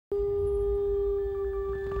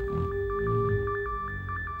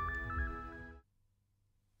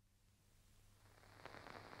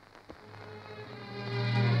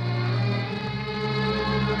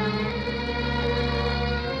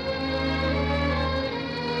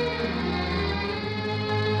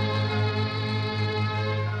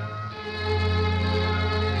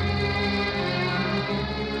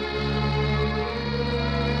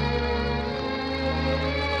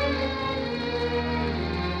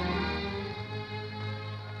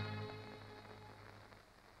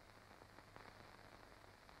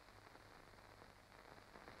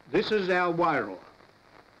This is our Wairoa,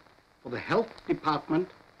 for the health department,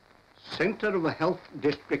 centre of a health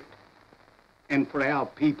district, and for our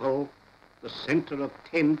people, the centre of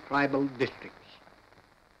 10 tribal districts.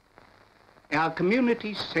 Our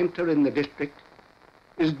community centre in the district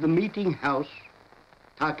is the meeting house,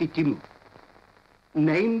 Takitimu,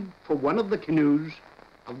 named for one of the canoes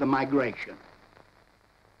of the migration.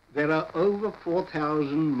 There are over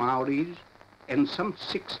 4,000 Maoris and some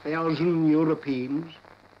 6,000 Europeans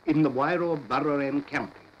in the Wairoa borough and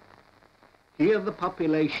county. Here the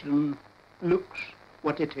population looks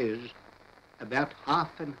what it is, about half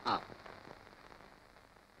and half.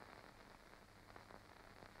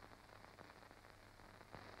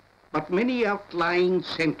 But many outlying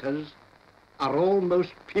centres are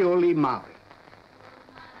almost purely Maori.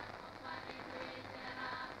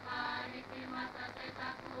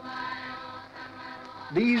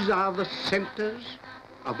 These are the centres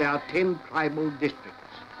of our 10 tribal districts.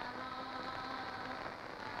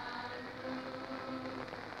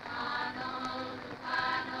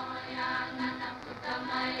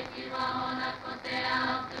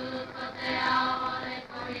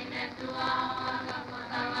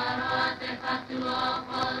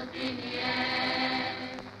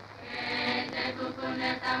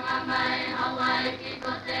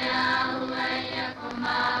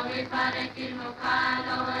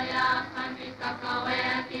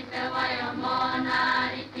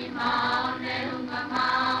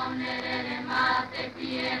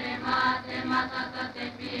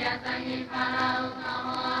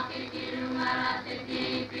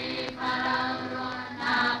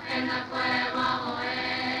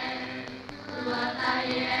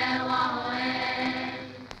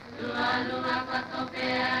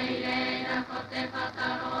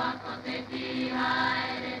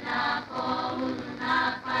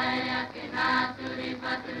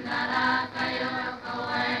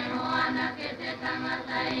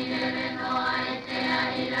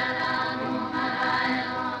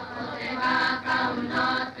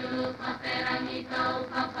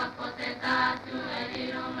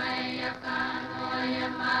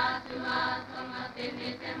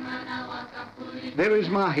 There is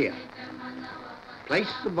Mahia,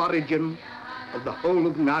 place of origin of the whole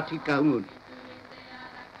of Ngāti Kahungunu,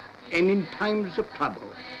 and in times of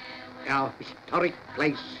trouble, our historic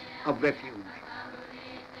place of refuge.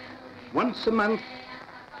 Once a month,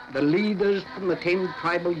 the leaders from the 10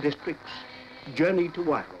 tribal districts journey to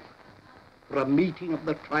Wairoa for a meeting of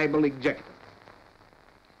the tribal executive.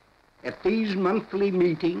 At these monthly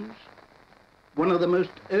meetings, one of the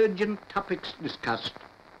most urgent topics discussed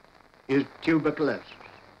is tuberculosis.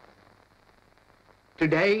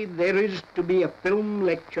 Today, there is to be a film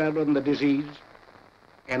lecture on the disease,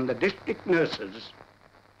 and the district nurses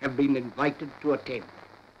have been invited to attend.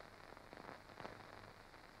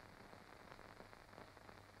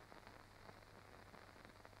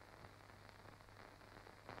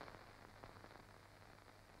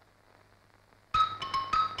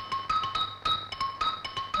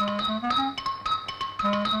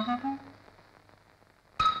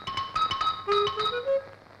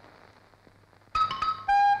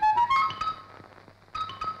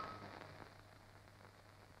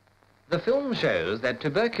 The film shows that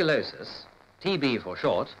tuberculosis, TB for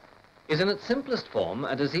short, is in its simplest form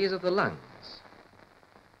a disease of the lungs.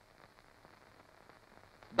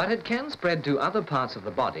 But it can spread to other parts of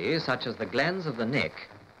the body, such as the glands of the neck,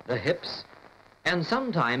 the hips, and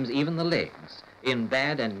sometimes even the legs, in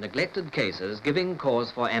bad and neglected cases giving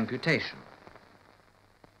cause for amputation.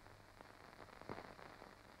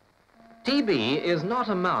 TB is not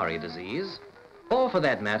a Maori disease, or for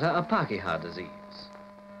that matter, a Pākehā disease.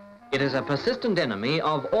 It is a persistent enemy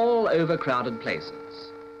of all overcrowded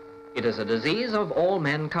places. It is a disease of all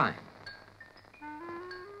mankind.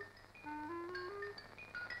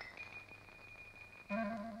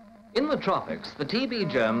 In the tropics, the TB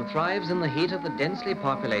germ thrives in the heat of the densely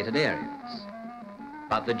populated areas.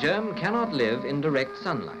 But the germ cannot live in direct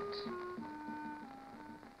sunlight.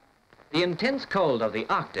 The intense cold of the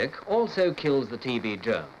Arctic also kills the TB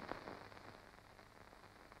germ.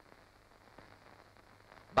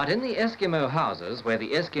 But in the Eskimo houses, where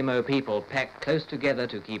the Eskimo people pack close together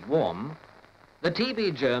to keep warm, the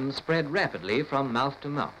TB germs spread rapidly from mouth to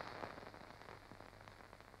mouth.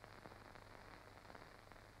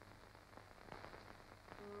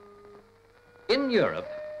 In Europe,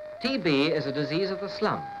 TB is a disease of the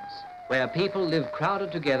slums, where people live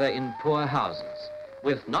crowded together in poor houses,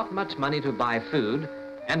 with not much money to buy food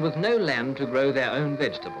and with no land to grow their own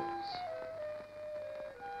vegetables.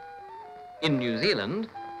 In New Zealand,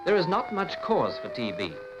 there is not much cause for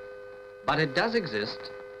TB, but it does exist,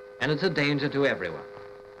 and it's a danger to everyone.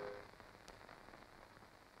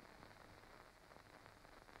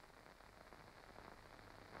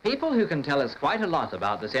 people who can tell us quite a lot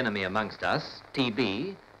about this enemy amongst us,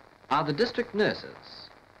 TB, are the district nurses.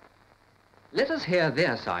 Let us hear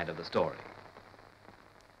their side of the story.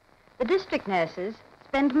 The district nurses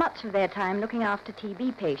spend much of their time looking after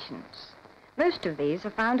TB patients. Most of these are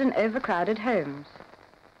found in overcrowded homes.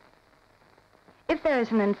 If there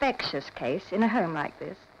is an infectious case in a home like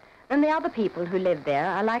this, then the other people who live there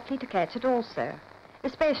are likely to catch it also,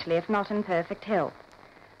 especially if not in perfect health.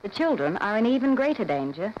 The children are in even greater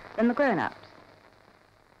danger than the grown-ups.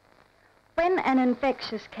 When an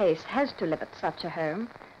infectious case has to live at such a home,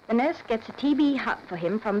 the nurse gets a TB hut for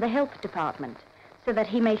him from the health department, so that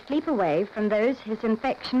he may sleep away from those his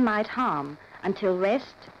infection might harm until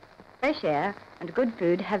rest, fresh air, and good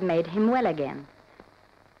food have made him well again.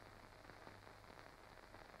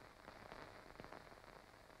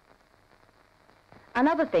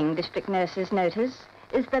 Another thing district nurses notice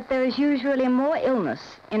is that there is usually more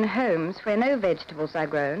illness in homes where no vegetables are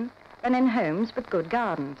grown than in homes with good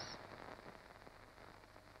gardens.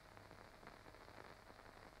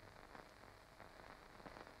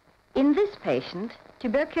 In this patient,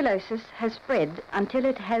 tuberculosis has spread until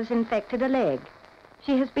it has infected a leg.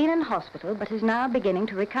 She has been in hospital but is now beginning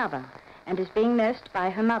to recover and is being nursed by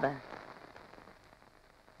her mother.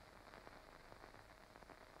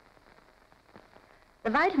 The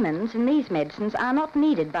vitamins in these medicines are not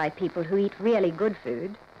needed by people who eat really good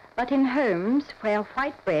food, but in homes where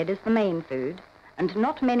white bread is the main food and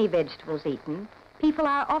not many vegetables eaten, people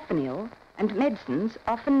are often ill and medicines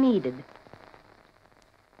often needed.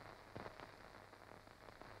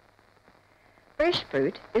 Fresh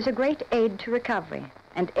fruit is a great aid to recovery,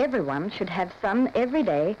 and everyone should have some every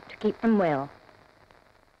day to keep them well.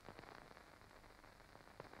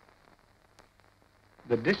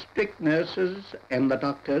 The district nurses and the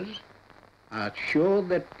doctors are sure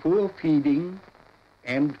that poor feeding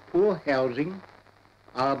and poor housing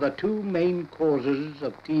are the two main causes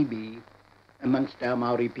of TB amongst our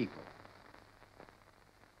Maori people.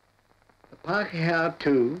 The Pākehā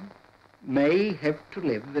too may have to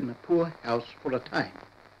live in a poor house for a time,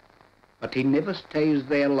 but he never stays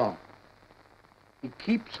there long. He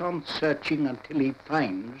keeps on searching until he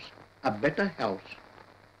finds a better house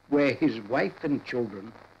where his wife and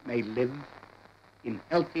children may live in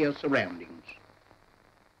healthier surroundings.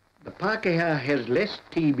 The Pākehā has less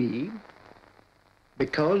TB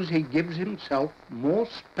because he gives himself more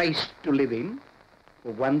space to live in,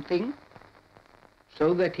 for one thing,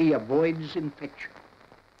 so that he avoids infection.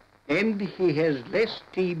 And he has less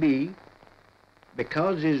TB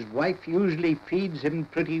because his wife usually feeds him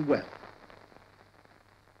pretty well.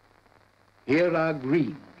 Here are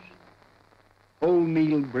greens,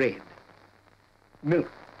 wholemeal bread,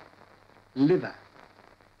 milk, liver,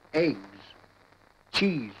 eggs,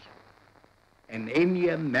 cheese, and any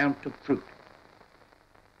amount of fruit.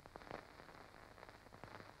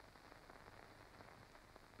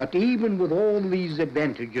 But even with all these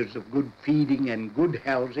advantages of good feeding and good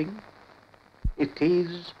housing, it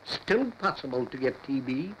is still possible to get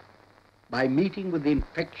TB by meeting with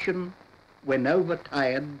infection when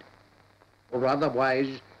overtired or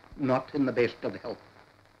otherwise not in the best of health.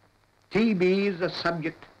 TB is a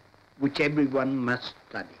subject which everyone must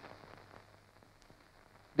study.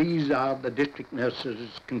 These are the district nurse's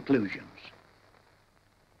conclusions.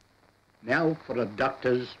 Now for a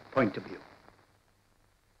doctor's point of view.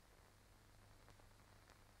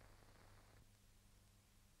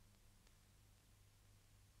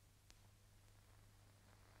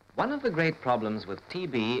 One of the great problems with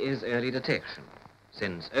TB is early detection,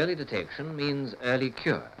 since early detection means early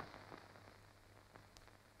cure.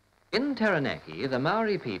 In Taranaki, the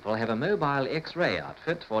Maori people have a mobile X-ray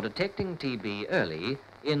outfit for detecting TB early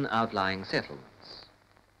in outlying settlements.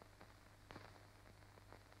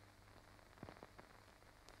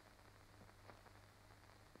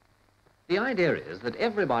 The idea is that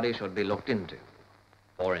everybody should be looked into,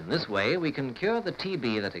 for in this way we can cure the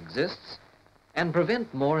TB that exists and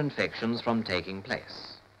prevent more infections from taking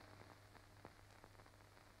place.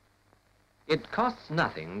 It costs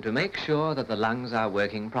nothing to make sure that the lungs are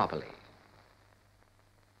working properly.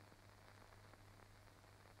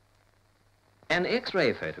 An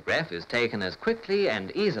X-ray photograph is taken as quickly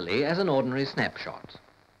and easily as an ordinary snapshot,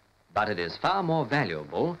 but it is far more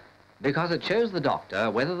valuable because it shows the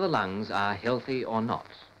doctor whether the lungs are healthy or not.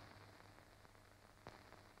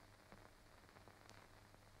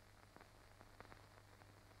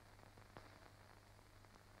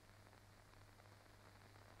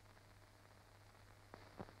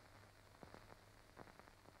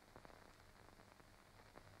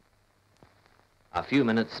 A few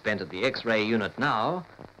minutes spent at the X-ray unit now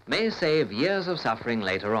may save years of suffering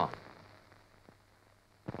later on.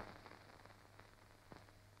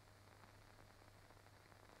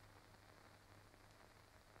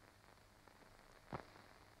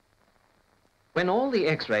 When all the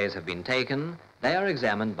X-rays have been taken, they are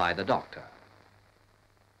examined by the doctor.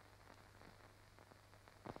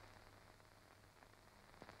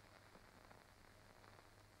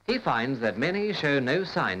 He finds that many show no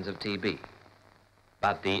signs of TB,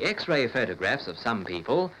 but the X-ray photographs of some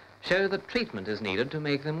people show that treatment is needed to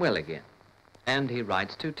make them well again, and he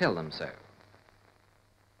writes to tell them so.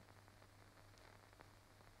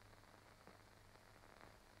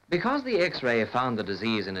 Because the X-ray found the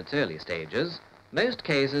disease in its early stages, most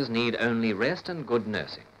cases need only rest and good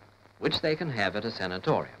nursing, which they can have at a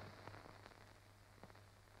sanatorium.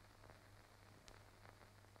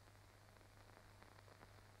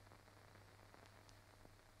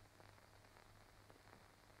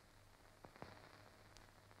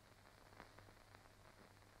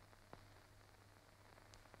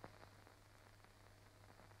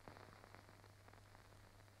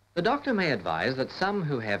 The doctor may advise that some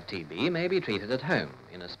who have TB may be treated at home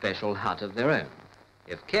in a special hut of their own,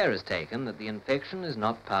 if care is taken that the infection is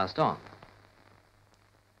not passed on.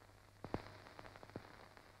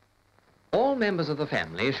 All members of the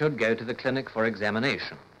family should go to the clinic for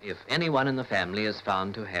examination if anyone in the family is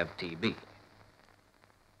found to have TB.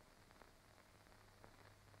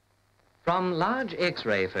 From large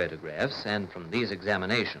X-ray photographs and from these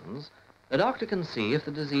examinations, the doctor can see if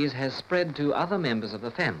the disease has spread to other members of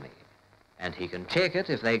the family, and he can check it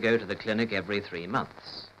if they go to the clinic every 3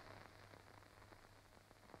 months.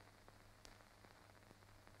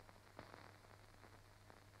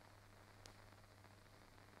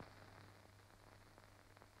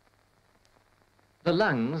 The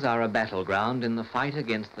lungs are a battleground in the fight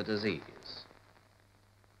against the disease.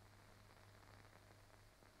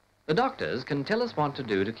 The doctors can tell us what to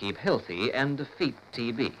do to keep healthy and defeat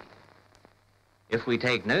TB. If we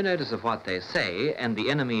take no notice of what they say and the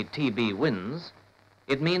enemy TB wins,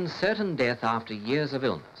 it means certain death after years of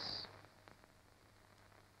illness.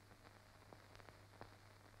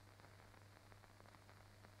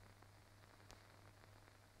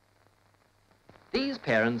 These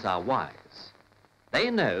parents are wise.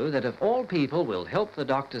 They know that if all people will help the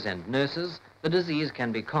doctors and nurses, the disease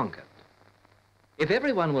can be conquered. If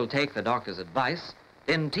everyone will take the doctor's advice,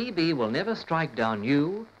 then TB will never strike down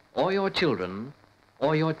you or your children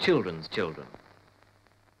or your children's children.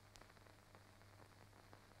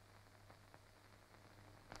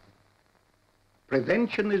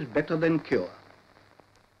 Prevention is better than cure.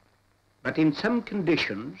 But in some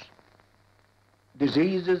conditions,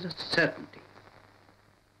 disease is a certainty.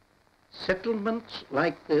 Settlements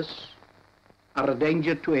like this are a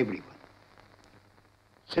danger to everyone,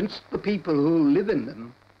 since the people who live in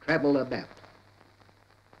them travel about.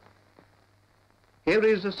 Here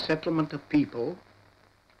is a settlement of people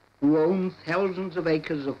who own thousands of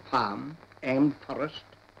acres of farm and forest.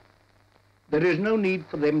 There is no need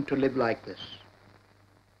for them to live like this.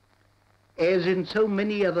 As in so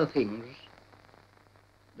many other things,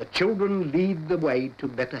 the children lead the way to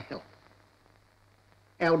better health.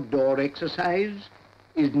 Outdoor exercise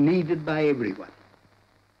is needed by everyone,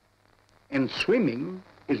 and swimming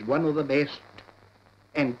is one of the best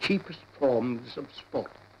and cheapest forms of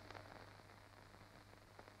sport.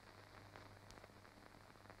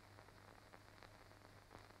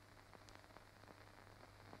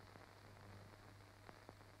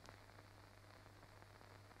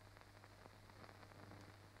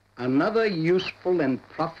 Another useful and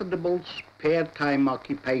profitable spare time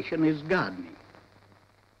occupation is gardening.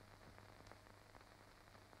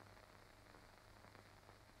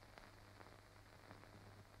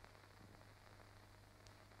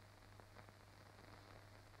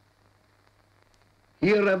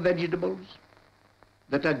 Here are vegetables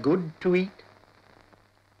that are good to eat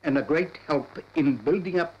and a great help in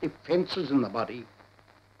building up defenses in the body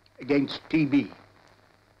against TB.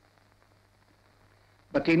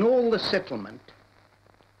 But in all the settlement,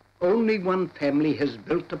 only one family has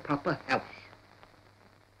built a proper house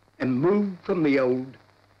and moved from the old,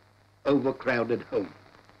 overcrowded home.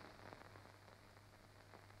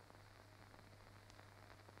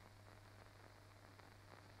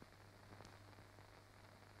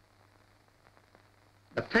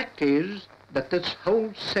 The fact is that this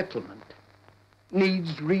whole settlement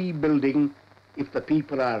needs rebuilding if the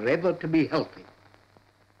people are ever to be healthy.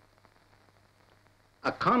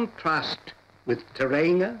 A contrast with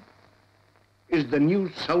Tauranga is the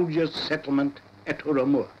new soldiers' settlement at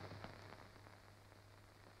Hurumua.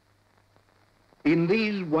 In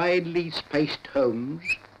these widely spaced homes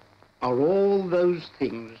are all those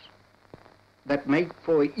things that make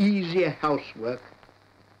for easier housework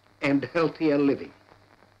and healthier living.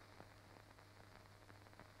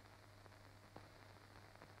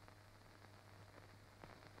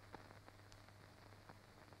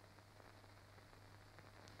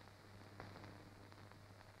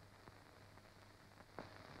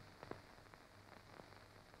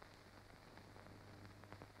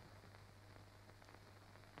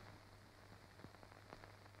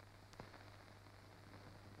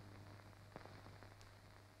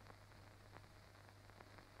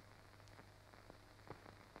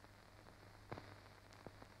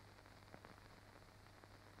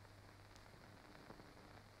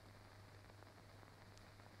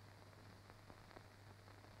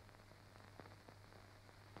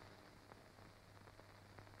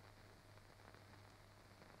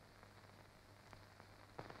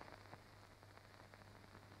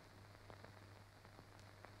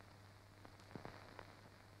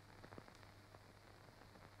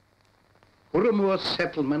 Hurumua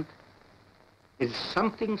settlement is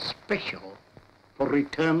something special for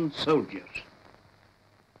returned soldiers.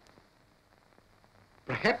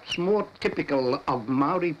 Perhaps more typical of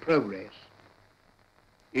Maori progress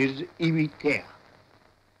is iwi Te Ara.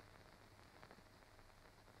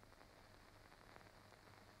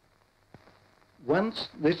 Once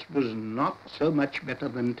this was not so much better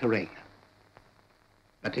than Te Ara,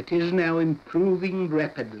 but it is now improving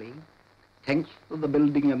rapidly thanks to the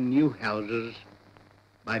building of new houses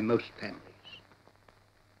by most families.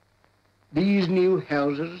 These new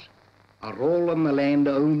houses are all on the land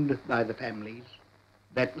owned by the families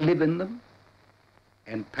that live in them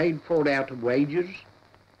and paid for out of wages,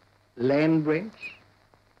 land rents,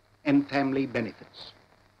 and family benefits.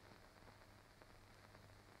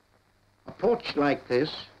 A porch like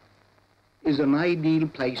this is an ideal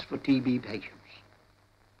place for TB patients.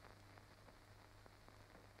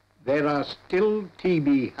 There are still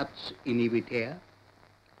TB huts in iwi Te Ara,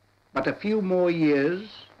 but a few more years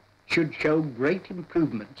should show great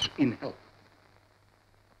improvements in health.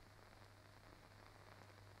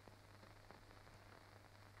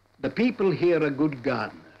 The people here are good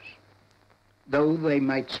gardeners, though they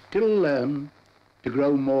might still learn to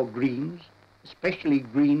grow more greens, especially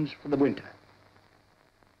greens for the winter.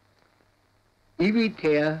 Iwi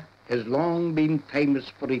Te Ara has long been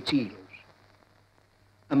famous for its eels,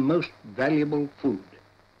 a most valuable food.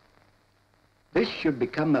 This should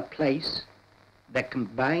become a place that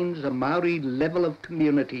combines a Maori level of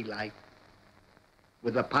community life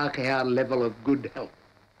with a Pākehā level of good health.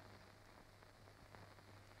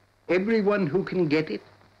 Everyone who can get it,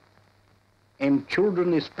 and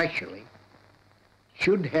children especially,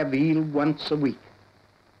 should have eel once a week.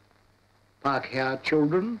 Pākehā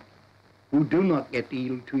children who do not get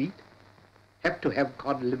eel to eat have to have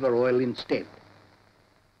cod liver oil instead.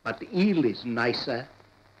 But eel is nicer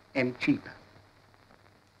and cheaper.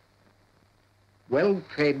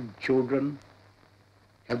 Well-fed children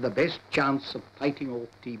have the best chance of fighting off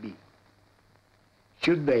TB,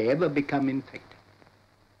 should they ever become infected.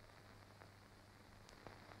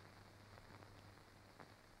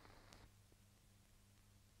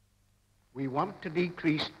 We want to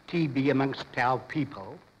decrease TB amongst our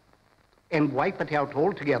people and wipe it out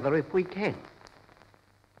altogether if we can.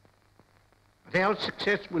 But our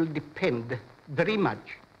success will depend very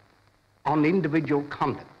much on individual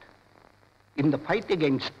conduct. In the fight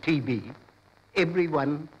against TB,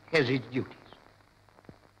 everyone has his duties.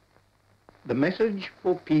 The message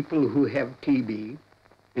for people who have TB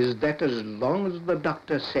is that as long as the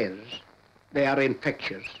doctor says they are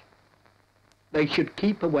infectious, they should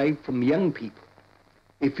keep away from young people.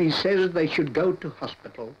 If he says they should go to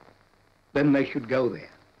hospital, then they should go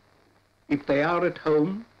there. If they are at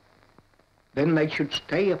home, then they should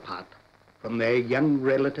stay apart from their young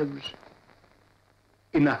relatives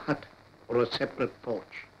in a hut or a separate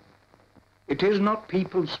porch. It is not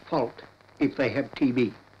people's fault if they have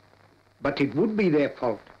TB, but it would be their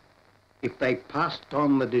fault if they passed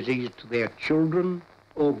on the disease to their children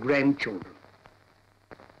or grandchildren.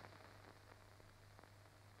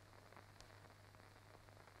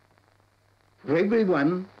 For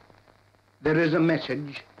everyone, there is a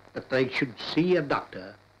message that they should see a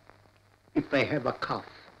doctor if they have a cough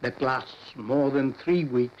that lasts more than 3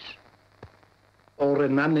 weeks or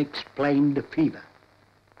an unexplained fever.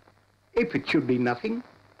 If it should be nothing,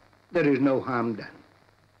 there is no harm done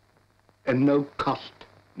and no cost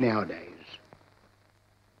nowadays.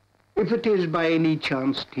 If it is by any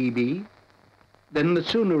chance TB, then the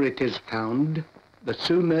sooner it is found, the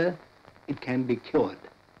sooner it can be cured.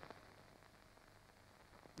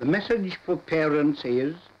 The message for parents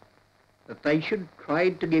is that they should try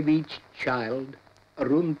to give each child a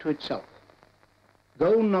room to itself.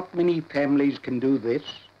 Though not many families can do this,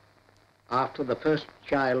 after the first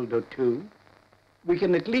child or two, we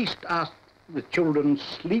can at least ask the children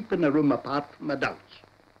sleep in a room apart from adults,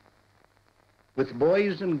 with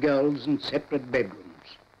boys and girls in separate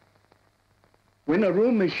bedrooms. When a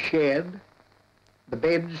room is shared, the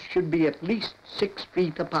beds should be at least 6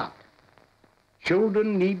 feet apart.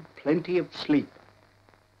 Children need plenty of sleep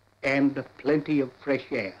and plenty of fresh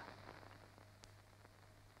air.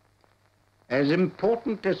 As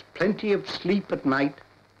important as plenty of sleep at night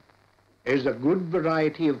is a good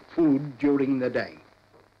variety of food during the day.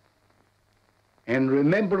 And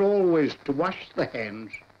remember always to wash the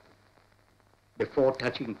hands before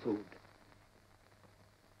touching food.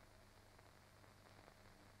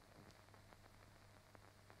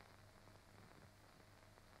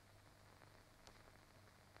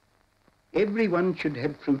 Everyone should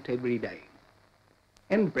have fruit every day,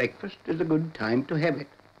 and breakfast is a good time to have it.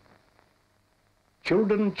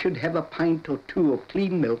 children should have a pint or two of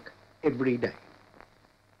clean milk every day.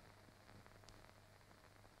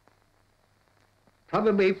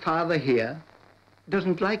 Probably father here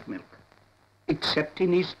doesn't like milk, except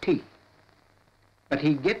in his tea. But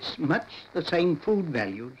he gets much the same food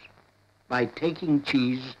values by taking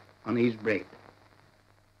cheese on his bread.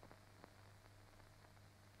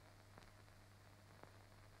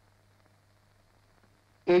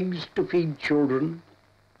 Eggs to feed children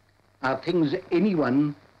are things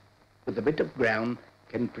anyone with a bit of ground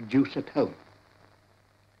can produce at home.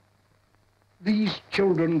 These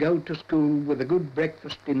children go to school with a good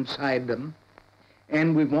breakfast inside them,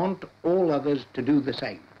 and we want all others to do the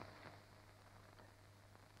same.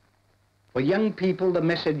 For young people, the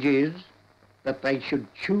message is that they should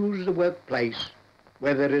choose a workplace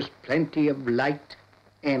where there is plenty of light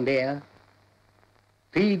and air,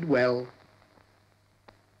 feed well,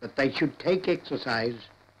 that they should take exercise,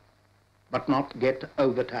 but not get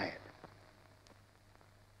overtired.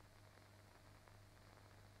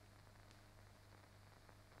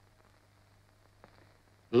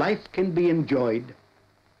 Life can be enjoyed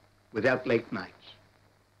without late nights.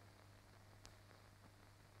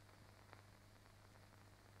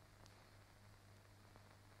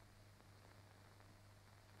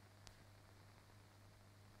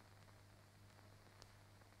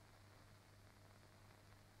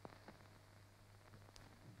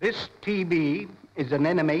 This TB is an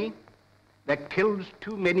enemy that kills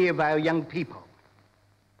too many of our young people.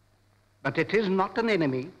 But it is not an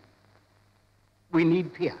enemy we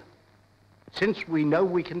need fear, since we know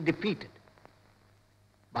we can defeat it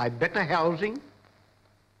by better housing,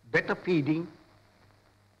 better feeding,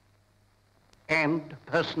 and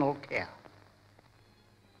personal care.